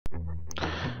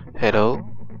Hello,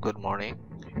 good morning.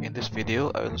 In this video,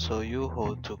 I will show you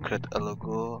how to create a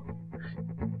logo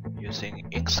using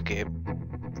Inkscape,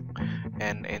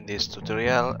 and in this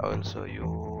tutorial, I will show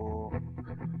you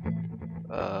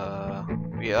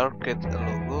we are create a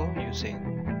logo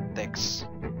using text.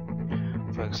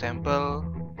 For example,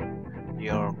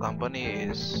 your company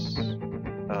is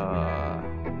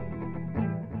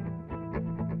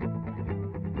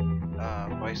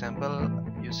for example,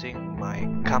 using my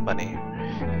company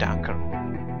Dunker.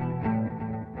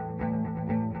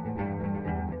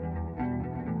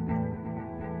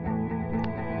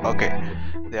 Okay,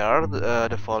 there are the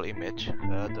default image,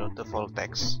 the default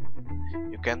text.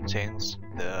 You can change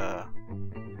the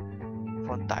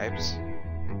font types.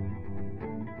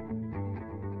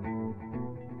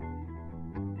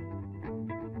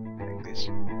 Like this.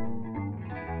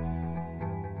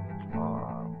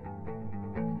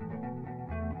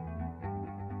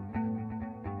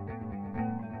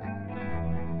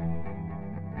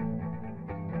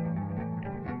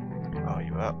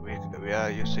 We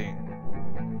are using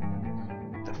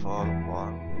default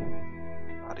font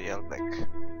Arial Black.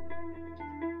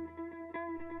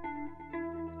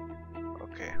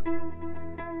 Okay,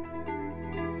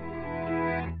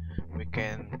 we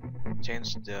can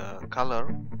change the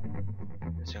color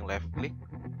using left click,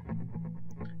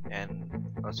 and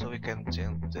also we can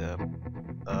change the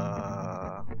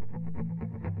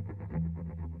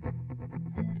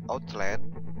outline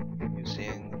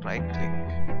using right click,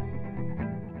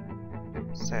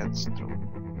 set stroke,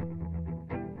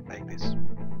 like this.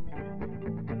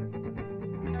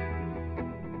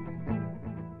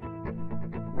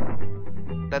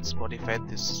 Let's modify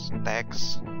this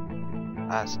text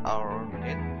as our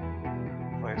need.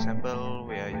 For example,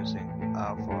 we are using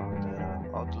for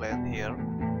the outline here.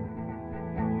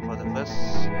 For the first,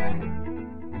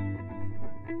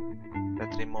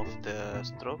 let's remove the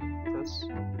stroke first,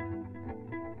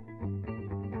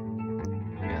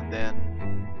 and then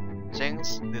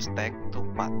change this tag to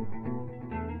path,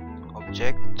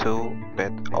 object to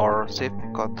path, or shift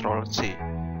Ctrl C.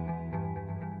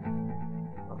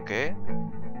 Okay,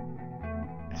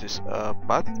 this is a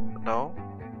path. Now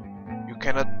you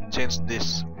cannot change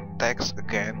this text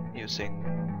again using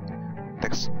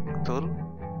text tool,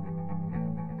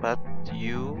 but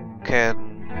you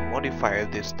can modify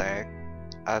this tag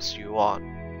as you want.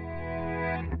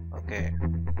 Okay,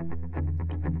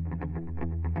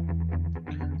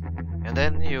 and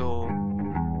then you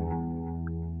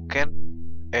can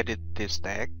edit this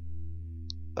tag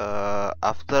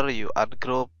after you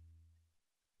ungroup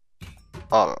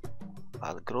all.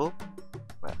 Ungroup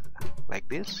like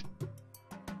this,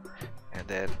 and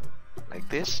then like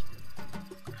this,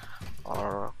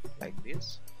 or like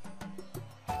this.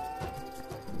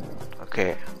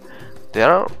 Okay,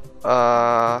 there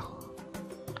are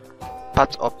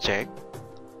path object,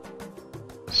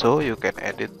 so you can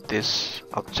edit this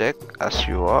object as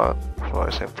you want. For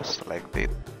example, like this.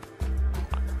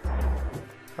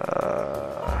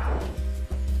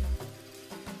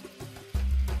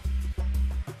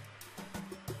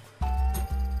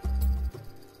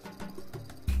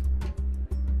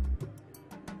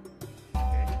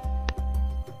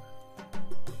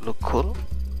 Look cool.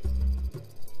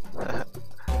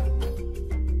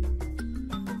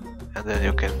 And then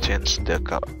you can change the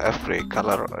every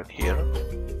color on here,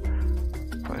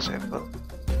 for example.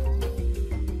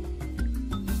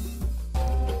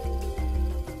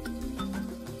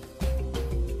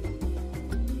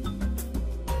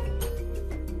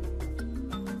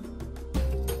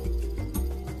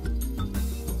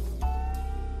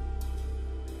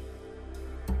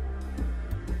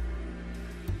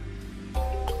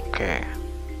 Okay,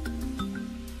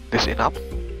 this enough.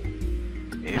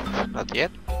 If not yet,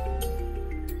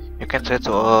 you can set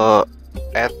to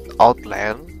add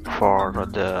outline for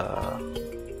the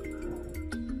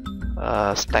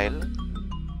style.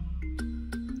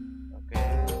 Okay,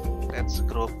 let's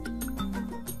group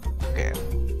again,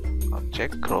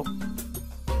 object group,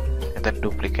 and then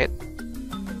duplicate.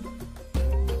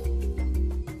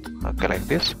 Okay, like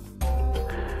this.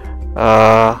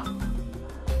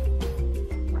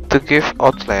 To give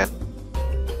outline,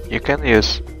 you can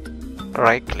use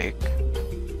right click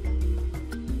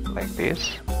like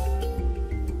this,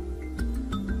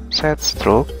 set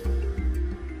stroke.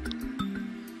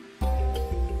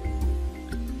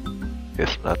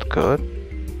 It's not good.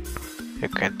 You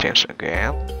can change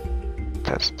again,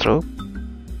 set stroke.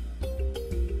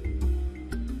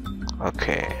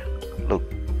 Okay, look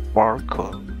more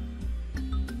cool.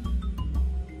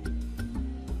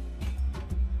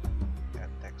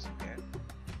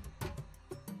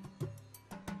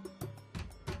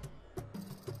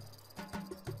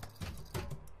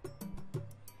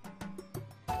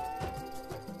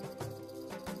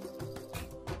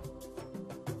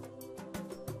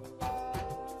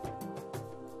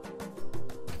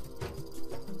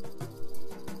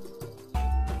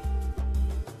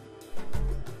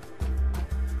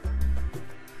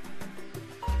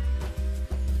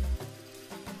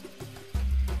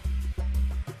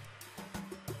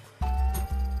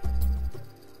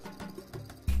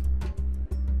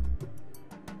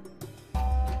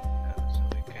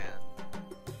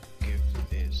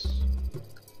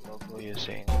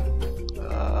 using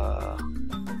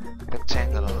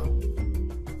rectangle.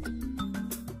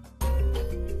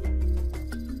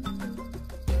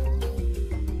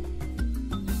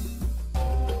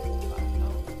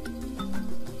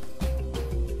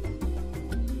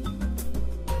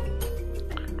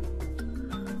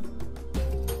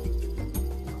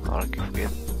 Or give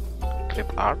it clip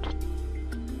art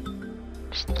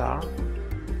star.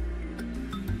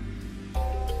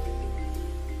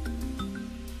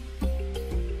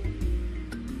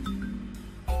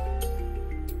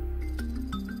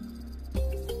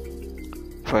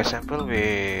 For example,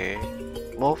 we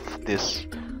move this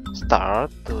star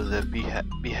to the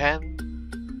behind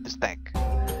the stack.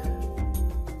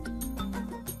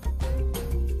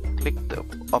 Click the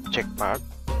object part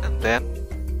and then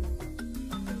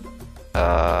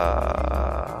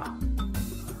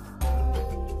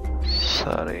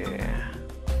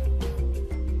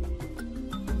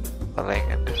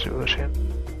align and distribution.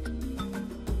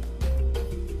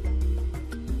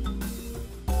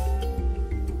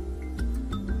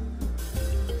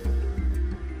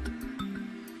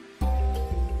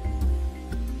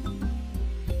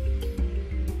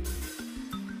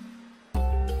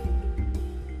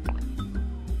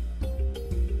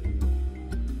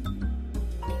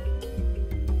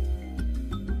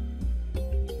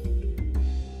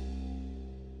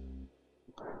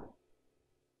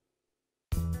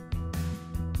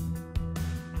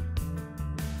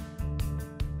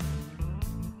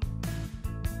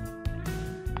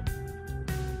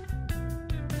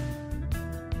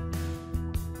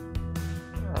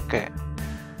 Okay,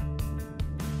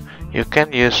 you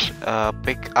can use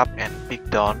pick up and pick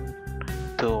down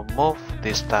to move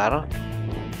the star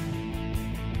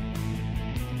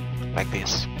like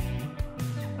this.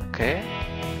 Okay,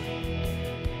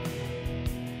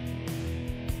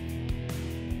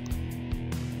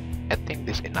 I think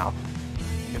this enough.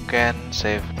 You can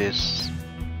save this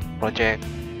project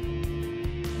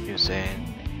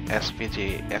using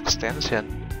SVG extension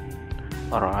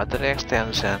or other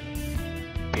extension,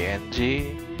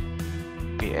 PNG,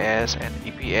 PS and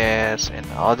EPS and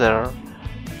other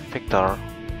vector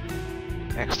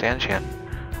extension,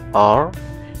 or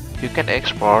you can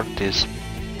export this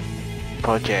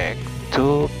project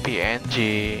to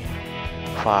PNG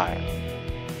file.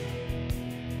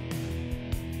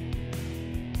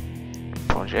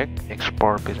 Project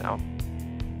export it up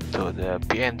to the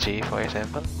PNG, for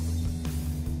example.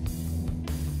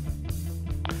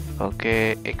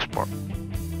 Okay, export.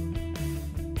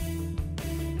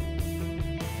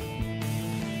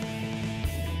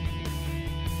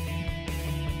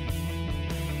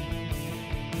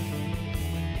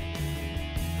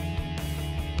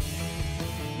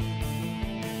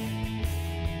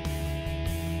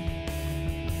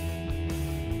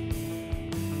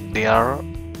 They are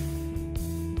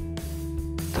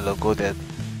the logo that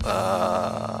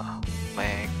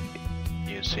make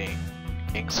using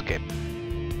Inkscape.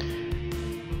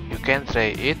 You can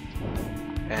try it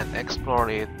and explore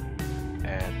it,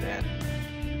 and then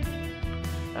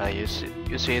use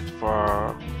it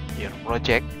for your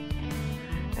project,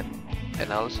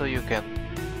 and also you can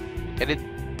edit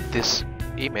this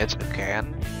image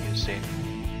again using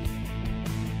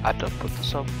Adobe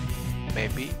Photoshop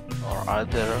maybe, or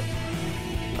other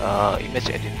image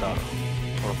editor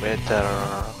for better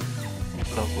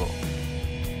logo.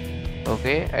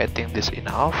 Okay, I think this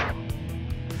enough.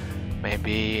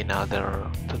 Maybe in another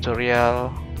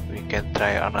tutorial we can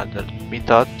try another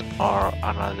method or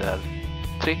another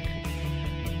trick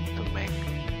to make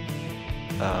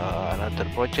another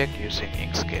project using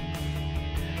Inkscape.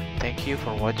 Thank you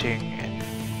for watching and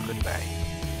goodbye.